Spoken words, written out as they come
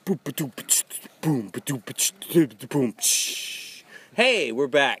Hey, we're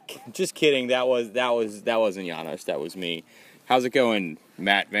back. Just kidding. That wasn't Janos. That was me. How's it going,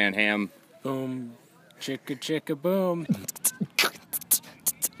 Matt Van Ham? Boom, chicka chicka boom.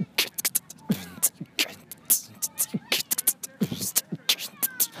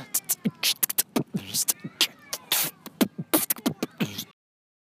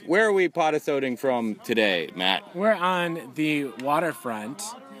 Where are we potasoding from today, Matt? We're on the waterfront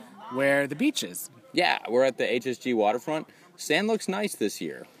where the beach is. Yeah, we're at the HSG waterfront. Sand looks nice this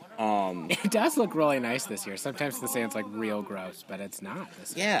year. It does look really nice this year. Sometimes the sand's like real gross, but it's not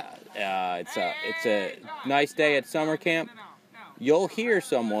this year. Yeah, it's a nice day at summer camp. You'll hear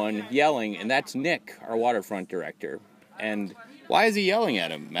someone yelling, and that's Nick, our waterfront director. And why is he yelling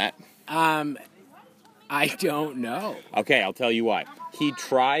at him, Matt? I don't know. Okay, I'll tell you why. He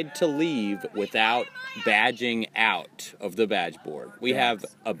tried to leave without badging out of the badge board. We have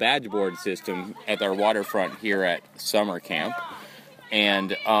a badge board system at our waterfront here at summer camp.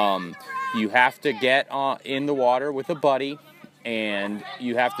 And you have to get in the water with a buddy, and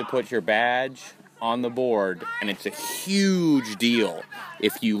you have to put your badge on the board, and it's a huge deal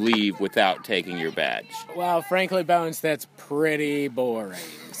if you leave without taking your badge. Well, frankly, Bones, that's pretty boring.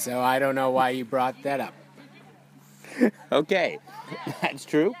 So I don't know why you brought that up. Okay, that's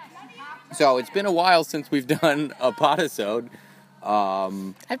true. So it's been a while since we've done a potasode.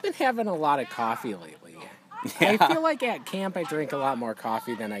 I've been having a lot of coffee lately. Yeah. I feel like at camp I drink a lot more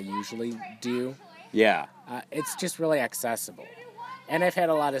coffee than I usually do. Yeah. It's just really accessible. And I've had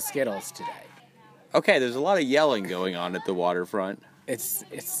a lot of Skittles today. Okay, there's a lot of yelling going on at the waterfront. It's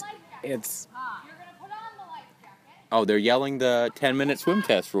Oh, they're yelling the 10-minute swim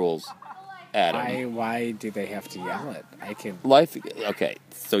test rules at him. why do they have to yell it? Okay,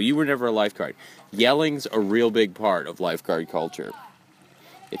 so you were never a lifeguard. Yelling's a real big part of lifeguard culture.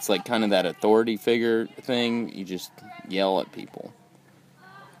 It's like kind of that authority figure thing. You just yell at people.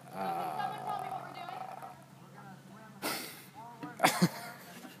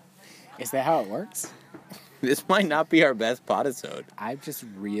 Is that how it works? This might not be our best potasode. I'm just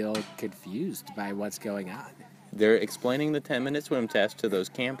real confused by what's going on. They're explaining the 10-minute swim test to those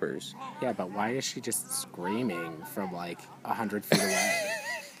campers. Yeah, but why is she just screaming from like 100 feet away?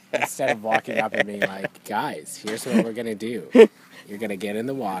 Instead of walking up and being like, guys, here's what we're going to do. You're going to get in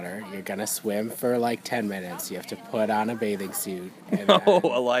the water. You're going to swim for like 10 minutes. You have to put on a bathing suit. And then... Oh,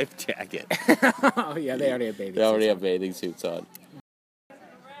 a life jacket. Oh, yeah, they already have bathing suits. They already have bathing suits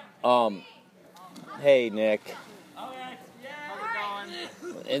on. Hey, Nick.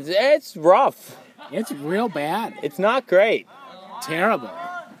 It's rough. It's real bad. It's not great. Terrible.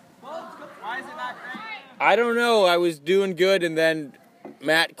 Why is it not great? I don't know. I was doing good, and then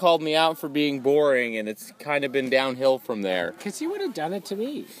Matt called me out for being boring, and it's kind of been downhill from there. Because you would have done it to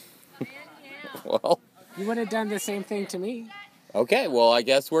me. Well, You would have done the same thing to me. okay. Well, I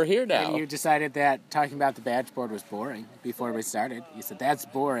guess we're here now. And you decided that talking about the badge board was boring before we started. You said, that's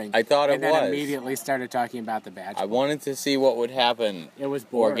boring. I thought it and then was. immediately started talking about the badge I board. wanted to see what would happen It was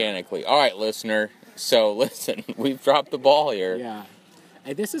boring. organically. All right, listener. So, listen, we've dropped the ball here. Yeah.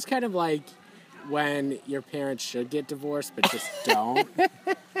 And this is kind of like when your parents should get divorced but just don't.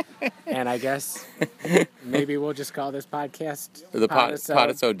 And I guess maybe we'll just call this podcast The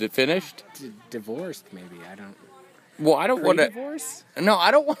potasode finished? Divorced, maybe. I don't... Well, I don't want to... Pre-divorce? No,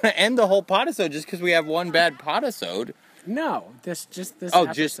 I don't want to end the whole potasode just because we have one bad potasode. No, this Oh,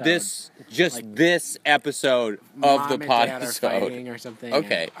 episode. this episode of the Mom and dad are potasode. fighting or something.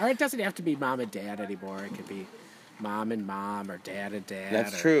 Okay. Or it doesn't have to be mom and dad anymore. It could be mom and mom or dad and dad.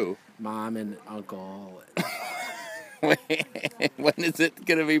 That's or true. Mom and uncle. When is it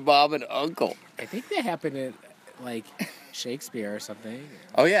going to be mom and uncle? I think that happened at like Shakespeare or something.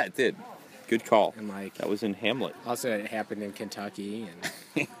 Oh, yeah, it did. Good call. And like That was in Hamlet. also it happened in Kentucky,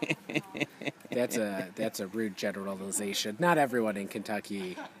 and that's a rude generalization. Not everyone in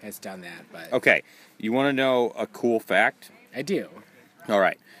Kentucky has done that, but Okay, you want to know a cool fact? I do. All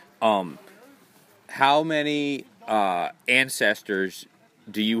right. How many ancestors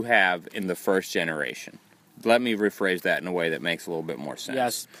do you have in the first generation? Let me rephrase that in a way that makes a little bit more sense.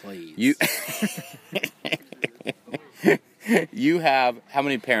 Yes, please. You have, how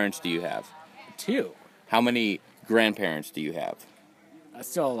many parents do you have? 2. How many grandparents do you have?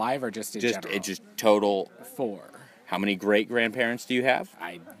 Still alive or just in general? Just total. 4. How many great-grandparents do you have?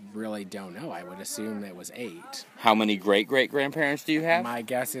 I really don't know. I would assume it was 8. How many great-great-grandparents do you have? My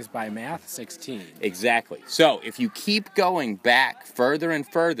guess is by math, 16. Exactly. So, if you keep going back further and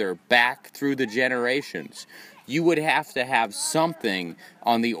further back through the generations, you would have to have something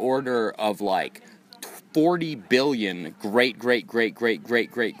on the order of like 40 billion great,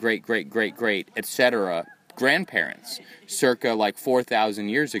 etc. grandparents, circa like 4,000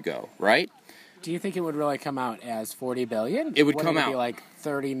 years ago, right? Do you think it would really come out as 40 billion? It would Wouldn't come it be out like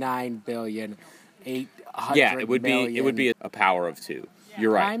 39 billion, 800 Yeah, it would million? be a power of 2.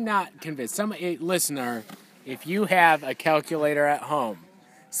 You're right. I'm not convinced. A listener, if you have a calculator at home,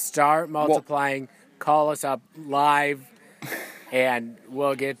 start multiplying, call us up live, and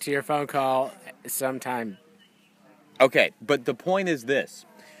we'll get to your phone call sometime. Okay, but the point is this.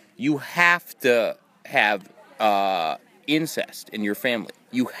 You have to have incest in your family.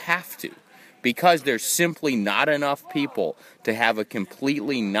 You have to. Because there's simply not enough people to have a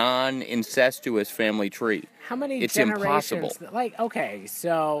completely non-incestuous family tree. How many It's generations? impossible. Like, okay,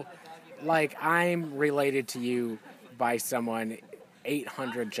 so, like, I'm related to you by someone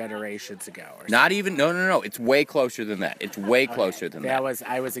 800 generations ago. Or Not even, no. It's way closer than that. It's way closer than that.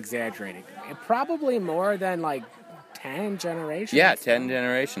 I was exaggerating. Probably more than, like, 10 generations. Yeah, 10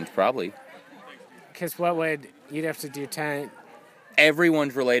 generations, probably. Because you'd have to do 10.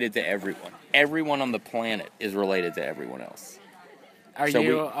 Everyone's related to everyone. Everyone on the planet is related to everyone else. Are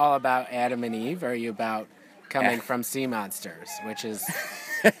you all about Adam and Eve, or are you about coming from sea monsters, which is...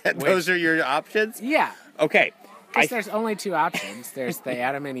 Those are your options? Yeah. Okay. Because there's only 2 options. There's the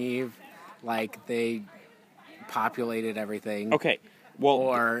Adam and Eve, like, they populated everything. Okay. Well,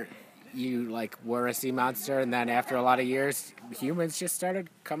 Or you, like, were a sea monster, and then after a lot of years, humans just started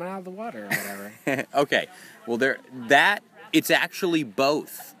coming out of the water or whatever. okay. Well, it's actually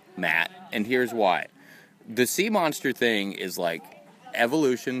both, Matt, and here's why. The sea monster thing is like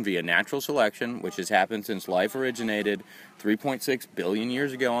evolution via natural selection, which has happened since life originated 3.6 billion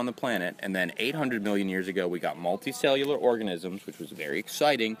years ago on the planet, and then 800 million years ago we got multicellular organisms, which was very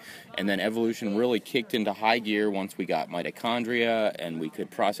exciting, and then evolution really kicked into high gear once we got mitochondria and we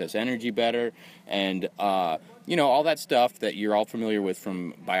could process energy better, and all that stuff that you're all familiar with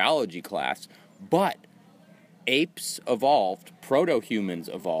from biology class. But apes evolved, proto-humans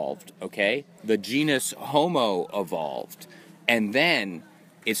evolved, okay? The genus Homo evolved. And then,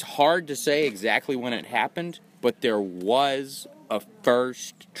 it's hard to say exactly when it happened, but there was a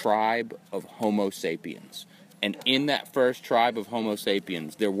first tribe of Homo sapiens. And in that first tribe of Homo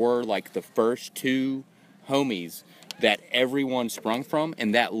sapiens, there were like the first 2 homies that everyone sprung from,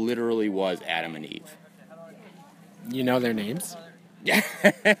 and that literally was Adam and Eve. You know their names? Yeah.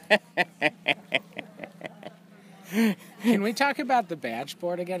 Can we talk about the badge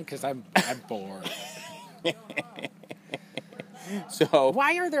board again? Because I'm bored. So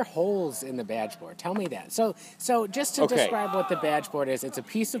why are there holes in the badge board? Tell me that. So just to describe what the badge board is, it's a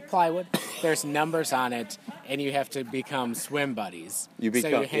piece of plywood. There's numbers on it, and you have to become swim buddies. So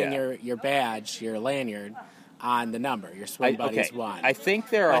you hang your badge, your lanyard, on the number. Your swim buddies 1. I think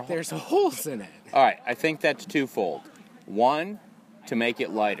there's holes in it. All right, I think that's twofold. 1, to make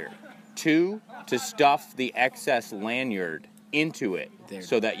it lighter. 2, to stuff the excess lanyard into it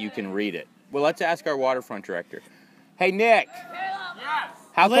so that you can read it. Well, let's ask our waterfront director. Hey, Nick.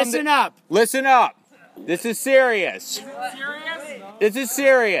 Yes. Listen up. Listen up. This is serious. Serious? This is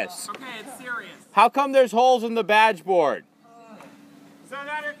serious. Okay, it's serious. How come there's holes in the badge board? So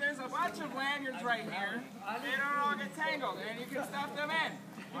that if there's a bunch of lanyards right here, they don't all get tangled, and you can stuff them in,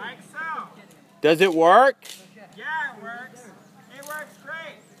 like so. Does it work? Yeah, it works. It works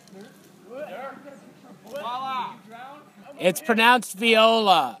great. Voila. It's pronounced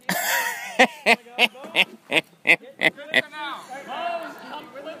viola. Good to know.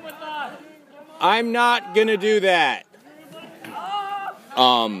 I'm not gonna do that.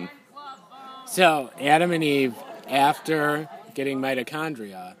 So, Adam and Eve, after getting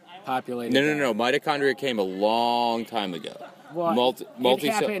mitochondria, populated... No. Mitochondria came a long time ago. Well, it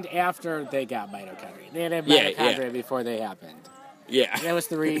happened after they got mitochondria. They had mitochondria before they happened. Yeah. That was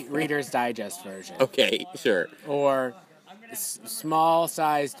the Reader's Digest version. Okay, sure. Or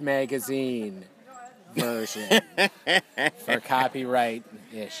small-sized magazine version for copyright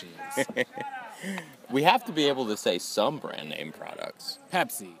issues. We have to be able to say some brand name products.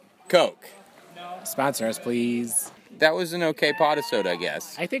 Pepsi. Coke. Sponsor us, please. That was an okay podisode, I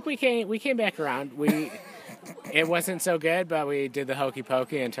guess. I think we came back around. It wasn't so good, but we did the hokey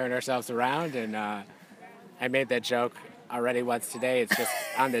pokey and turned ourselves around, and I made that joke already once today. It's just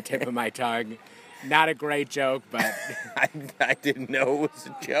on the tip of my tongue. Not a great joke, but... I didn't know it was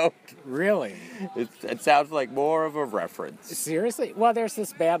a joke. Really? It sounds like more of a reference. Seriously? Well, there's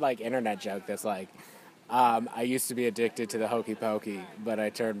this bad, internet joke that's like, I used to be addicted to the hokey pokey, but I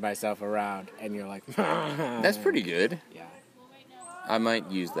turned myself around, and you're like... That's pretty good. Yeah. I might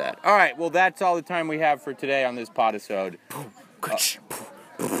use that. All right, well, that's all the time we have for today on this podisode.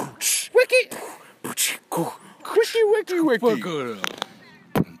 Wiki! Quickie, wicky, wicky. Fuck it up.